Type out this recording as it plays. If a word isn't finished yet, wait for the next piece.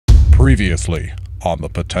Previously on the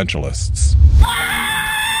Potentialists.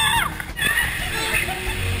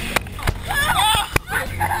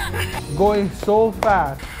 Going so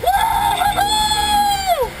fast.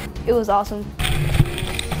 It was awesome.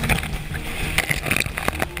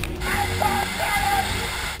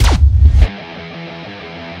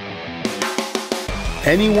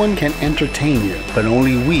 Anyone can entertain you, but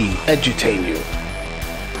only we edutain you.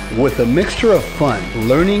 With a mixture of fun,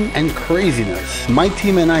 learning, and craziness, my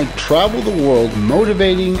team and I travel the world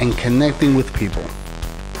motivating and connecting with people.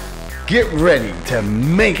 Get ready to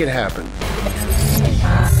make it happen.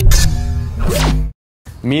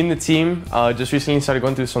 Me and the team just recently started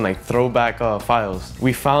going through some throwback files.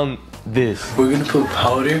 We found this. We're gonna put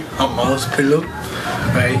powder on Miles' pillow,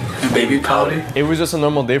 right? And baby powder. It was just a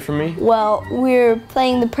normal day for me. Well, we're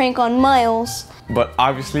playing the prank on Miles. But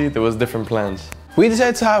obviously there was different plans. We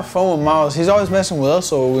decided to have fun with Miles. He's always messing with us,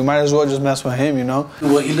 so we might as well just mess with him, you know?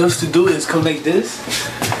 What he loves to do is come like this.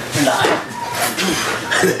 He loves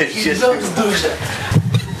to do that.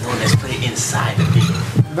 No, let's put it inside the pillow.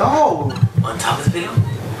 No! On top of the pillow?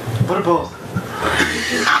 Put it both.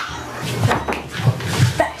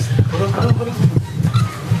 Put it.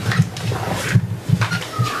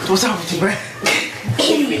 What's up with you, man?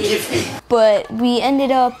 Give me. But we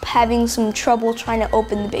ended up having some trouble trying to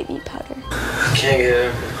open the baby powder. Can't get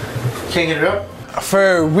it. Can't get it up?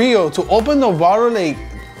 For real, to open the bottle, you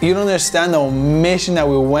don't understand the mission that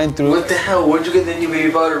we went through. What the hell? Where'd you get the new baby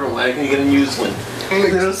powder from? Why can't you get a used one? They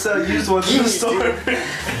don't sell used ones in the store.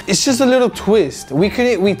 It's just a little twist. We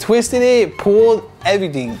twisted it, pulled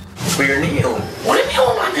everything. For your nail. What do you mean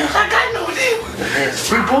on my nails? I got no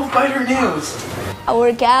nails. We both bite our nails. I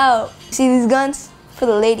work out. See these guns? For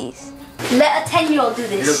the ladies. Let a 10-year-old do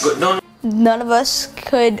this. You look good. No. None of us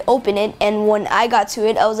could open it, and when I got to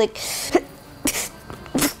it, I was like,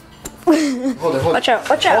 Hold it. watch out.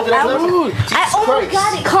 I almost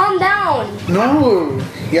got it. Calm down. No,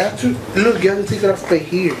 you have to, look, you have to take it off right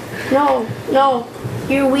here. No,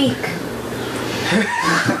 you're weak.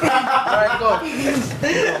 Alright,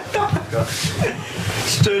 go.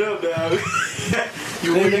 Straight up, dog.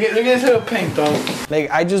 Look at this little pink, dog.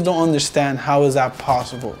 I just don't understand how is that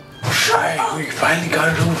possible. Alright, we finally got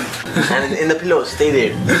it open. And in the pillow, stay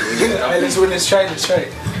there. Alright, let's try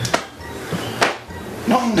it.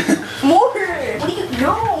 No. More. What do you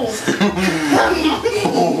know?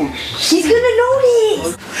 She's gonna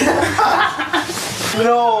notice.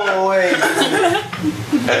 No way.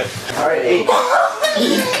 Alright, hey.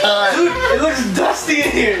 Dude, it looks dusty in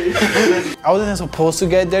here. I wasn't supposed to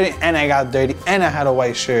get dirty, and I got dirty, and I had a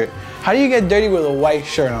white shirt. How do you get dirty with a white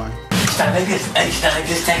shirt on? Stand like this. Stand like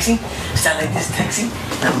this texting.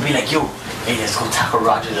 And I'm gonna be like, yo, hey, let's go tackle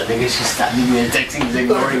Roger. The nigga should stop me and texting. He's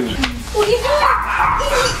ignoring me. What are you doing?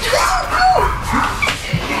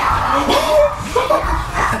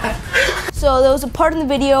 So there was a part in the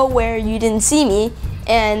video where you didn't see me,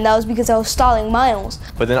 and that was because I was stalling Miles.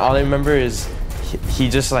 But then all I remember is he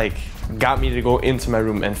just got me to go into my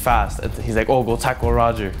room and fast. And he's like, oh, go tackle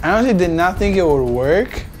Roger. I honestly did not think it would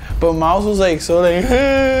work, but Miles was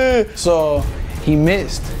so he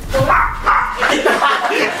missed.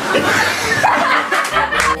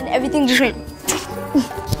 And everything just went.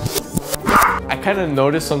 I kind of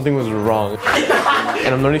noticed something was wrong.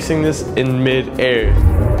 And I'm noticing this in mid-air.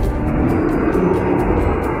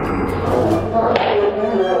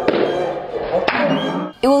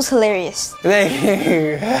 It was hilarious.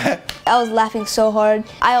 I was laughing so hard.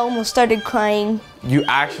 I almost started crying. You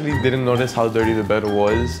actually didn't notice how dirty the bed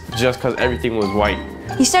was just because everything was white.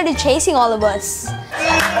 He started chasing all of us. No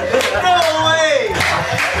way!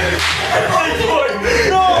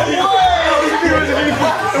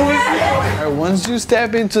 Alright, once you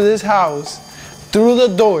step into this house, through the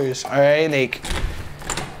doors, alright,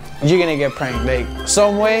 you're gonna get pranked.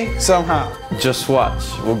 Some way, somehow. Just watch.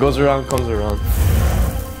 What goes around comes around.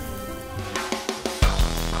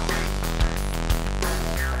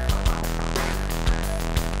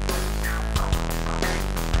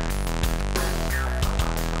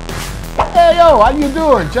 Hey yo, how you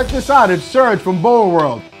doing? Check this out, it's Serge from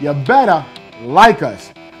BOWAworld. You better like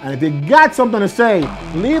us. And if you got something to say,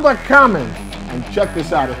 leave a comment. And check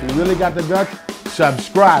this out, if you really got the guts,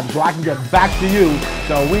 subscribe so I can get back to you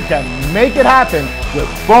so we can make it happen with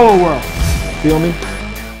BOWAworld. Feel me?